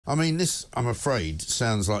I mean, this, I'm afraid,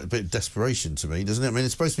 sounds like a bit of desperation to me, doesn't it? I mean,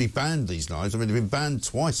 it's supposed to be banned, these knives. I mean, they've been banned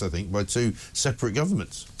twice, I think, by 2 separate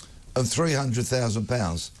governments. And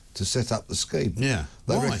 £300,000 to set up the scheme. Yeah.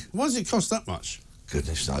 Why? Why does it cost that much?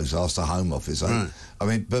 Goodness knows, ask the Home Office. Right. I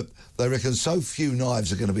mean, but they reckon so few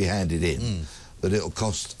knives are going to be handed in that it'll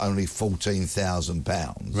cost only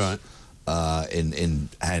 £14,000 in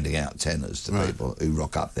handing out tenors to people who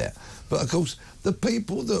rock up there. But, of course, the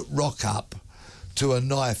people that rock up to a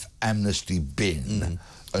knife amnesty bin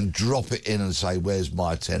and drop it in and say, where's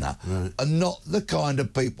my tenner, are not the kind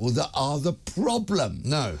of people that are the problem.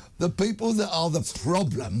 No. The people that are the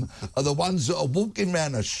problem are the ones that are walking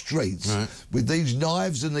around the streets with these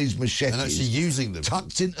knives and these machetes and actually using them,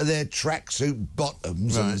 tucked into their tracksuit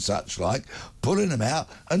bottoms and such like, pulling them out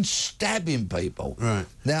and stabbing people.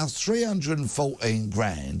 Now, 314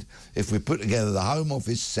 grand, if we put together the Home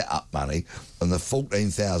Office set-up money and the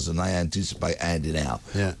 14,000 they anticipate handing out,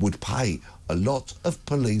 would pay a lot of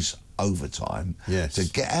police overtime to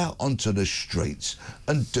get out onto the streets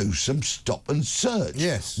and do some stop and search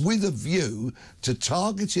with a view to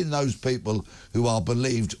targeting those people who are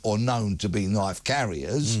believed or known to be knife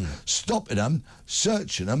carriers, stopping them,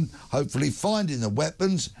 searching them, hopefully finding the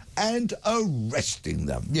weapons and arresting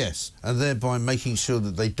them. Yes, and thereby making sure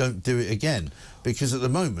that they don't do it again. Because at the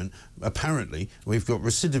moment, apparently, we've got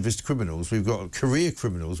recidivist criminals, we've got career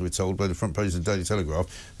criminals, we're told by the front page of the Daily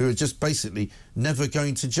Telegraph, who are just basically never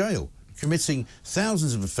going to jail, committing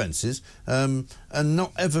thousands of offences and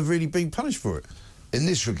not ever really being punished for it. In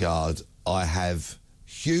this regard, I have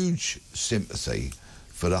huge sympathy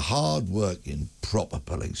for the hard-working, proper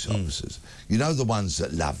police officers. You know, the ones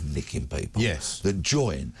that love nicking people? Yes. That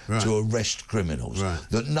join to arrest criminals,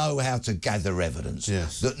 that know how to gather evidence,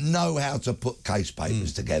 that know how to put case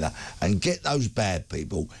papers together and get those bad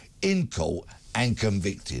people in court and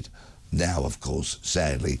convicted. Now, of course,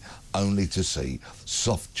 sadly, only to see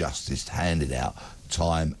soft justice handed out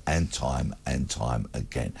time and time and time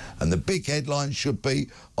again. And the big headline should be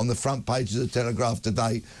on the front page of the Telegraph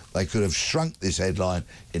today. They could have shrunk this headline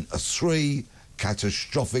into 3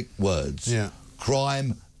 catastrophic words.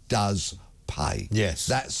 Crime does pay. Yes.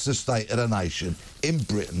 That's the state of the nation in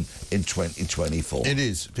Britain in 2024. It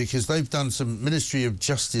is, because they've done some Ministry of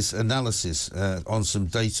Justice analysis on some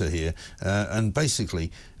data here, and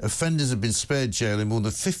basically offenders have been spared jail in more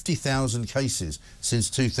than 50,000 cases since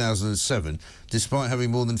 2007, despite having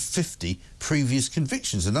more than 50 previous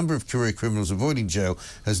convictions. The number of career criminals avoiding jail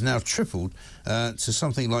has now tripled to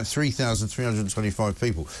something like 3,325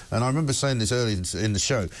 people. And I remember saying this earlier in the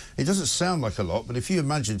show, it doesn't sound like a lot, but if you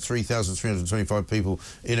imagine 3,325 people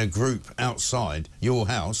in a group outside your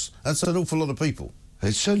house, that's an awful lot of people.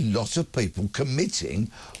 It's a lot of people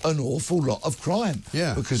committing an awful lot of crime.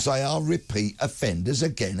 Because they are repeat offenders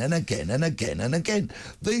again and again and again and again.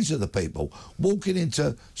 These are the people walking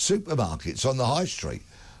into supermarkets on the high street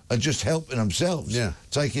and just helping themselves,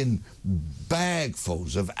 taking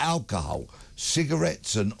bagfuls of alcohol,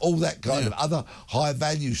 cigarettes and all that kind of other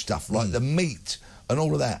high-value stuff like the meat and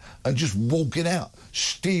all of that, and just walking out,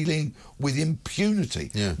 stealing with impunity.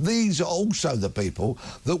 These are also the people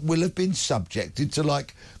that will have been subjected to,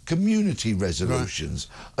 like, community resolutions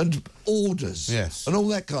and orders and all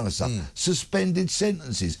that kind of stuff, suspended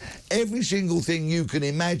sentences, every single thing you can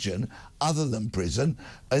imagine other than prison.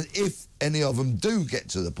 And if any of them do get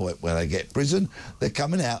to the point where they get prison, they're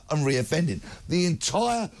coming out and reoffending. The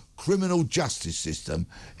entire criminal justice system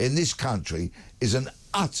in this country is an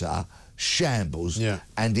utter shambles,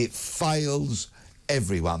 and it fails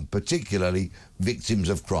everyone, particularly victims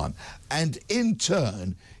of crime. And in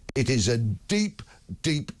turn, it is a deep,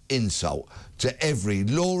 deep insult to every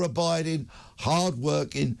law-abiding,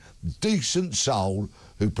 hard-working, decent soul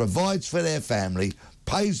who provides for their family,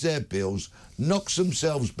 pays their bills, knocks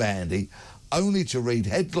themselves bandy, only to read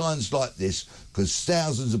headlines like this because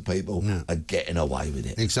thousands of people are getting away with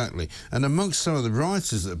it. Exactly. And amongst some of the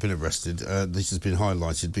rioters that have been arrested, this has been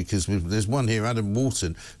highlighted because there's one here, Adam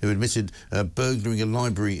Wharton, who admitted burglaring a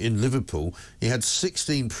library in Liverpool. He had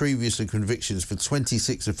 16 previous convictions for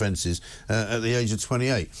 26 offences at the age of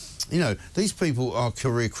 28. You know, these people are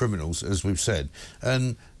career criminals, as we've said,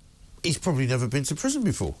 and he's probably never been to prison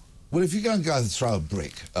before. Well, if you go and throw a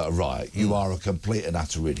brick at a riot, you are a complete and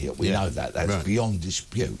utter idiot. We know that. That's beyond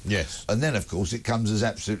dispute. And then, of course, it comes as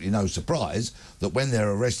absolutely no surprise that when they're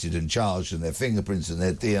arrested and charged and their fingerprints and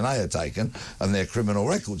their DNA are taken and their criminal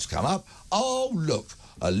records come up, oh, look,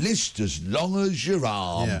 a list as long as your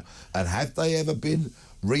arm. And have they ever been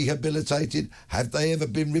rehabilitated? Have they ever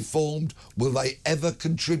been reformed? Will they ever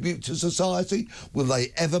contribute to society? Will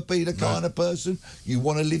they ever be the kind of person you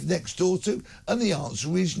want to live next door to? And the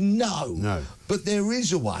answer is no. No. But there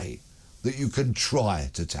is a way that you can try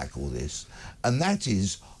to tackle this, and that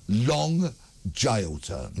is long jail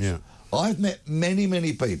terms. Yeah. I've met many,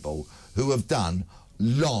 many people who have done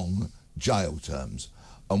long jail terms,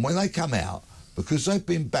 and when they come out, because they've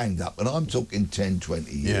been banged up, and I'm talking 10,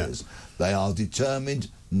 20 years, they are determined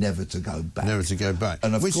never to go back. Never to go back.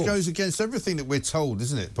 And which goes against everything that we're told,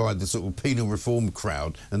 isn't it, by the sort of penal reform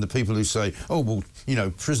crowd and the people who say, oh, well, you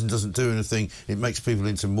know, prison doesn't do anything. It makes people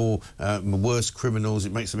into more worse criminals.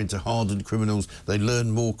 It makes them into hardened criminals. They learn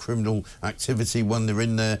more criminal activity when they're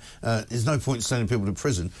in there. There's no point in sending people to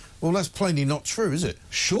prison. Well, that's plainly not true, is it?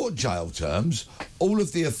 Short jail terms, all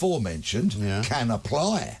of the aforementioned can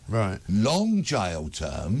apply. Right. Long jail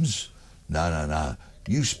terms, no.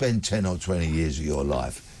 You spend 10 or 20 years of your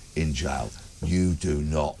life in jail. You do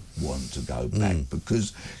not want to go back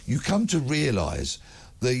because you come to realise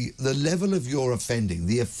the level of your offending,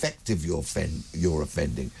 the effect of your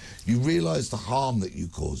offending. You realise the harm that you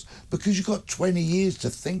cause because you've got 20 years to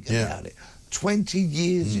think about it. 20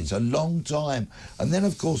 years, it's a long time. And then,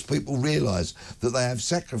 of course, people realise that they have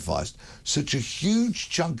sacrificed such a huge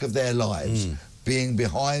chunk of their lives being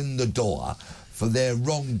behind the door for their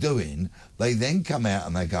wrongdoing. They then come out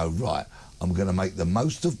and they go, right, I'm going to make the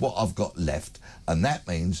most of what I've got left, and that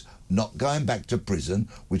means not going back to prison,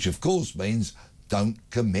 which of course means don't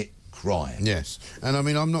commit crime. Yes, and I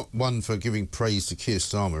mean, I'm not one for giving praise to Keir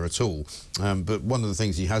Starmer at all, but one of the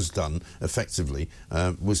things he has done effectively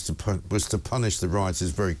was to punish the rioters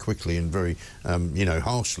very quickly and very,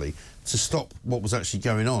 harshly to stop what was actually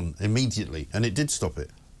going on immediately, and it did stop it.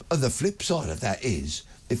 And the flip side of that is,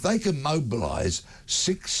 if they can mobilise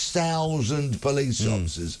 6,000 police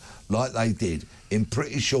officers like they did in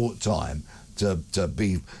pretty short time to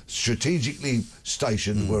be strategically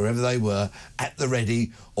stationed wherever they were, at the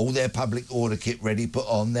ready, all their public order kit ready, put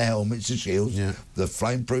on their helmets and shields, the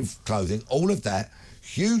flame-proof clothing, all of that,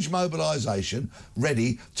 huge mobilisation,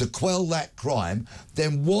 ready to quell that crime,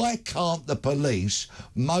 then why can't the police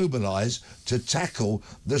mobilise to tackle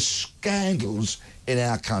the scandals in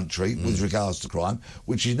our country with regards to crime,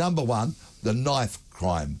 which is, number one, the knife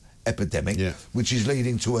crime epidemic, which is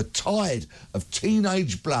leading to a tide of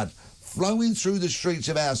teenage blood flowing through the streets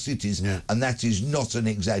of our cities, and that is not an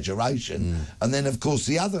exaggeration. And then, of course,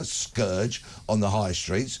 the other scourge on the high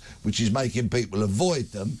streets, which is making people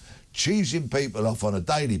avoid them, cheesing people off on a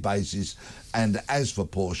daily basis, and as for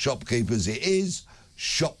poor shopkeepers, it is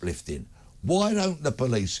shoplifting. Why don't the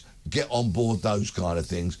police get on board those kind of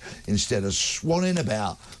things instead of swanning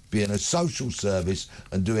about being a social service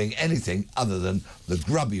and doing anything other than the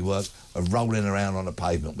grubby work of rolling around on a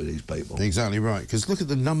pavement with these people? Exactly right, because look at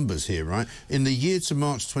the numbers here, right? In the year to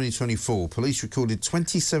March 2024, police recorded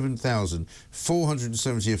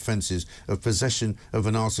 27,470 offences of possession of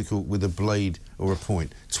an article with a blade or a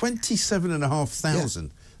point.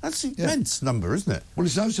 27,500. That's an immense number, isn't it? Well,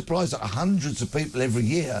 it's no surprise that hundreds of people every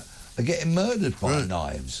year are getting murdered by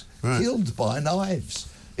knives, killed by knives.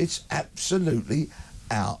 It's absolutely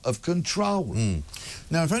out of control.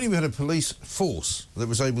 Now, if only we had a police force that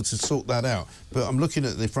was able to sort that out. But I'm looking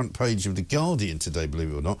at the front page of The Guardian today,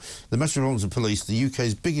 believe it or not. The Metropolitan Police, the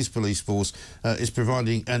UK's biggest police force, is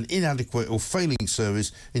providing an inadequate or failing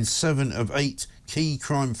service in 7 of 8 key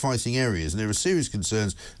crime-fighting areas, and there are serious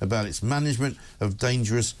concerns about its management of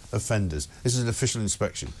dangerous offenders. This is an official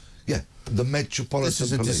inspection. Yeah, the Metropolitan Police.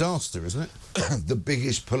 This is a disaster, isn't it? The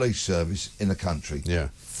biggest police service in the country. Yeah.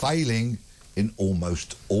 Failing in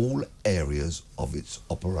almost all areas of its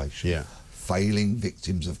operation. Yeah. Failing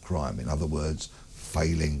victims of crime. In other words,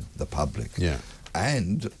 failing the public. Yeah.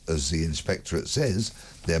 And, as the inspectorate says,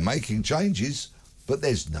 they're making changes, but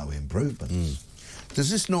there's no improvements. Does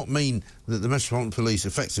this not mean that the Metropolitan Police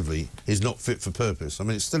effectively is not fit for purpose? I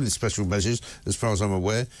mean, it's still in special measures, as far as I'm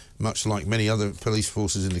aware, much like many other police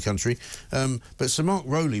forces in the country. But Sir Mark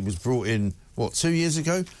Rowley was brought in, what, 2 years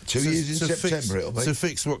ago? 2 years in September, it'll be. To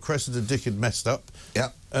fix what Cressida Dick had messed up.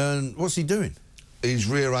 Yep. And what's he doing? He's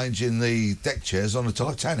rearranging the deck chairs on the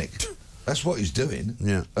Titanic. That's what he's doing.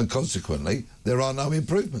 Yeah. And consequently, there are no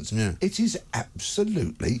improvements. Yeah. It is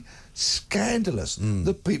absolutely scandalous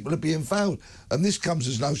that people are being failed. And this comes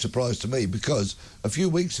as no surprise to me because a few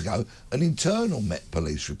weeks ago, an internal Met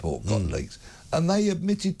Police report got leaked, and they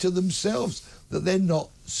admitted to themselves that they're not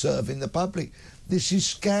serving the public. This is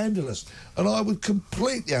scandalous. And I would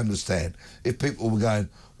completely understand if people were going,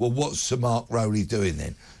 well, what's Sir Mark Rowley doing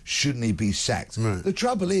then? Shouldn't he be sacked? Right. The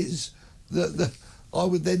trouble is that I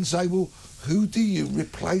would then say, well, who do you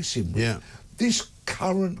replace him with? Yeah. This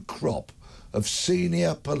current crop of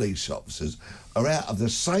senior police officers are out of the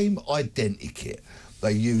same identikit.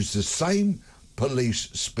 They use the same police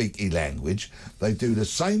speaky language. They do the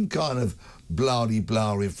same kind of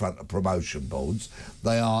blah-de-blah in front of promotion boards.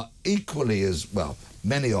 They are equally as, well,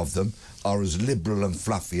 many of them are as liberal and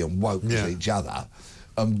fluffy and woke as each other.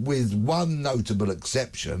 And with one notable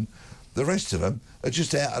exception, the rest of them are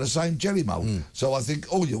just out of the same jelly mould. So I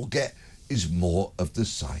think all you'll get is more of the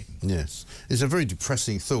same. Yes. It's a very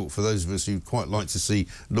depressing thought for those of us who quite like to see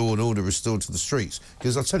law and order restored to the streets.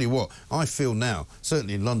 Because I'll tell you what, I feel now,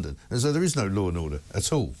 certainly in London, as though there is no law and order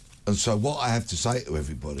at all. And so what I have to say to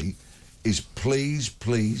everybody is please,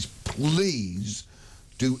 please, please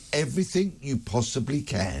do everything you possibly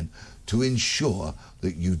can to ensure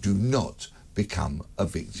that you do not become a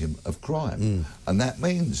victim of crime. And that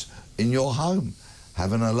means in your home,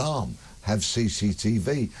 have an alarm, have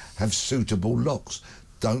CCTV, have suitable locks.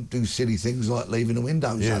 Don't do silly things like leaving the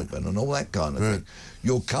windows open and all that kind of thing.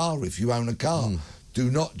 Your car, if you own a car,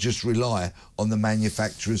 do not just rely on the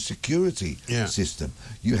manufacturer's security system.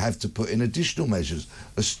 You have to put in additional measures.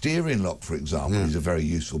 A steering lock, for example, is a very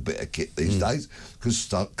useful bit of kit these days,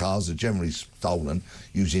 because cars are generally stolen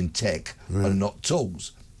using tech and not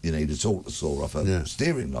tools. You need a tool to saw off a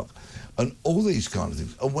steering lock. And all these kind of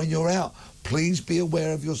things. And when you're out, please be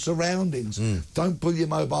aware of your surroundings. Don't pull your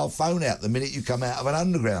mobile phone out the minute you come out of an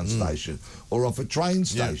underground station or off a train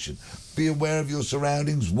station. Be aware of your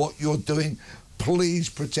surroundings, what you're doing. Please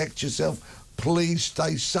protect yourself. Please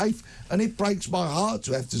stay safe. And it breaks my heart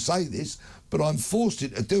to have to say this, but I'm forced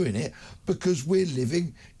into doing it because we're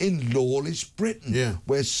living in lawless Britain,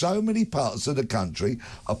 where so many parts of the country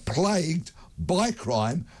are plagued by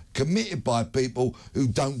crime committed by people who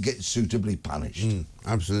don't get suitably punished.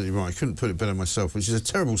 Absolutely right. I couldn't put it better myself, which is a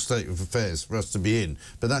terrible state of affairs for us to be in.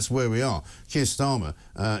 But that's where we are. Keir Starmer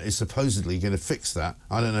is supposedly going to fix that.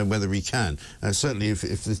 I don't know whether he can. Certainly, if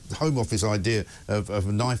the Home Office idea of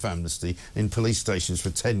a knife amnesty in police stations for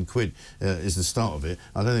 10 quid is the start of it,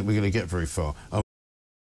 I don't think we're going to get very far.